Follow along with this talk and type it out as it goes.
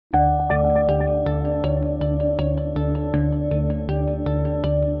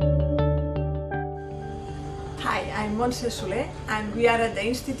Soler, and we are at the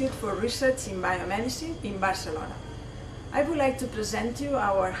Institute for Research in Biomedicine in Barcelona. I would like to present you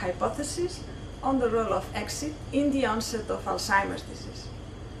our hypothesis on the role of ECSIT in the onset of Alzheimer's disease.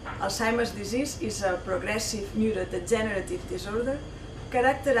 Alzheimer's disease is a progressive neurodegenerative disorder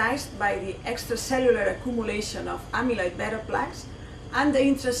characterized by the extracellular accumulation of amyloid-beta plaques and the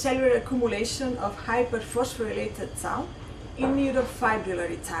intracellular accumulation of hyperphosphorylated tau in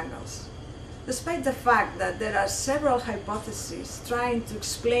neurofibrillary tangles. Despite the fact that there are several hypotheses trying to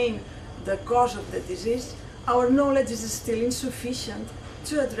explain the cause of the disease, our knowledge is still insufficient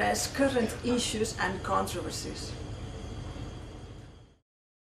to address current issues and controversies.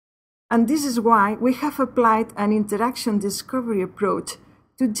 And this is why we have applied an interaction discovery approach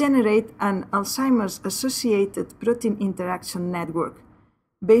to generate an Alzheimer's-associated protein interaction network,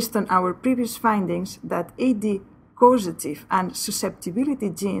 based on our previous findings that AD causative and susceptibility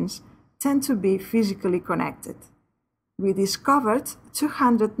genes tend to be physically connected. We discovered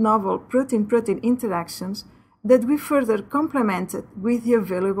 200 novel protein-protein interactions that we further complemented with the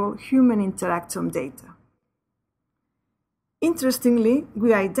available human interactome data. Interestingly,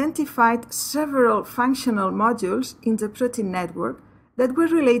 we identified several functional modules in the protein network that were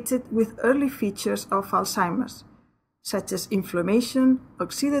related with early features of Alzheimer's, such as inflammation,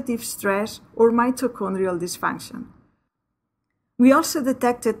 oxidative stress, or mitochondrial dysfunction. We also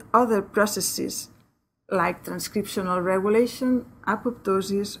detected other processes like transcriptional regulation,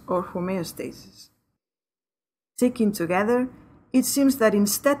 apoptosis, or homeostasis. Taken together, it seems that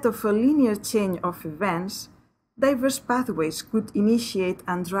instead of a linear chain of events, diverse pathways could initiate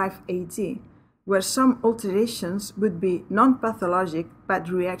and drive AD, where some alterations would be non-pathologic but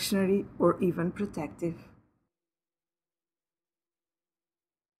reactionary or even protective.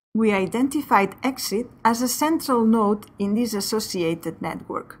 We identified ECSIT as a central node in this associated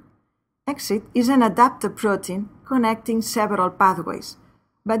network. ECSIT is an adapter protein connecting several pathways,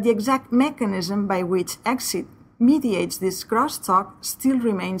 but the exact mechanism by which ECSIT mediates this crosstalk still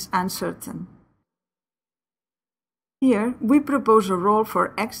remains uncertain. Here, we propose a role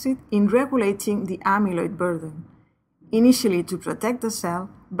for ECSIT in regulating the amyloid burden, initially to protect the cell,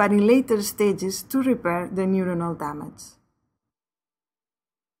 but in later stages to repair the neuronal damage.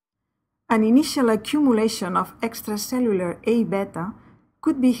 An initial accumulation of extracellular A-beta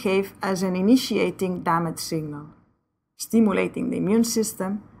could behave as an initiating damage signal, stimulating the immune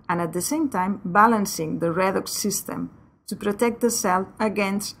system and at the same time balancing the redox system to protect the cell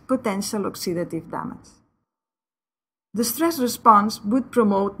against potential oxidative damage. The stress response would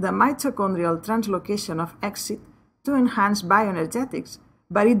promote the mitochondrial translocation of ECSIT to enhance bioenergetics,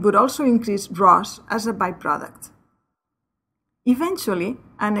 but it would also increase ROS as a byproduct. Eventually,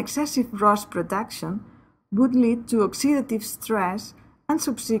 an excessive ROS production would lead to oxidative stress and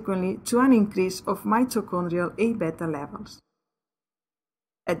subsequently to an increase of mitochondrial A-beta levels.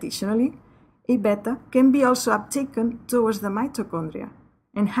 Additionally, A-beta can be also uptaken towards the mitochondria,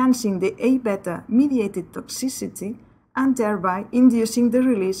 enhancing the A-beta-mediated toxicity and thereby inducing the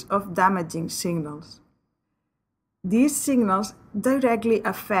release of damaging signals. These signals directly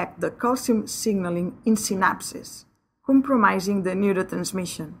affect the calcium signaling in synapses, compromising the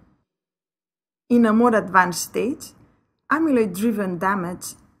neurotransmission. In a more advanced stage, amyloid-driven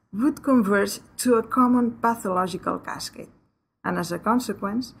damage would converge to a common pathological cascade, and as a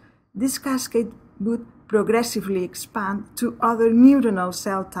consequence, this cascade would progressively expand to other neuronal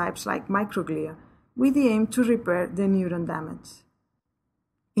cell types like microglia, with the aim to repair the neuron damage.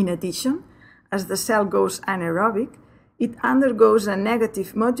 In addition, as the cell goes anaerobic, it undergoes a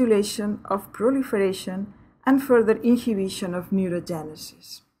negative modulation of proliferation and further inhibition of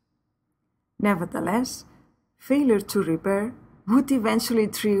neurogenesis. Nevertheless, failure to repair would eventually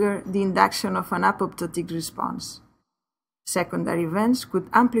trigger the induction of an apoptotic response. Secondary events could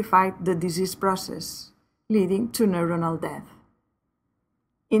amplify the disease process, leading to neuronal death.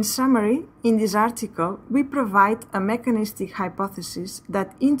 In summary, in this article, we provide a mechanistic hypothesis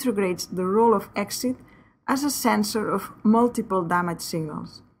that integrates the role of ECSIT as a sensor of multiple damage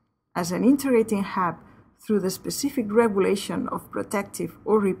signals, as an integrating hub through the specific regulation of protective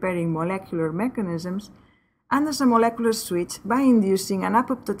or repairing molecular mechanisms, and as a molecular switch by inducing an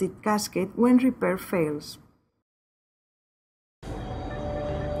apoptotic cascade when repair fails.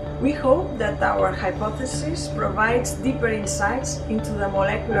 We hope that our hypothesis provides deeper insights into the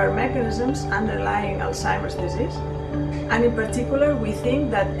molecular mechanisms underlying Alzheimer's disease, and in particular, we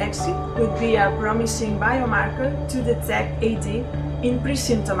think that ECSIT could be a promising biomarker to detect AD in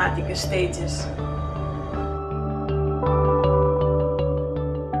pre-symptomatic stages.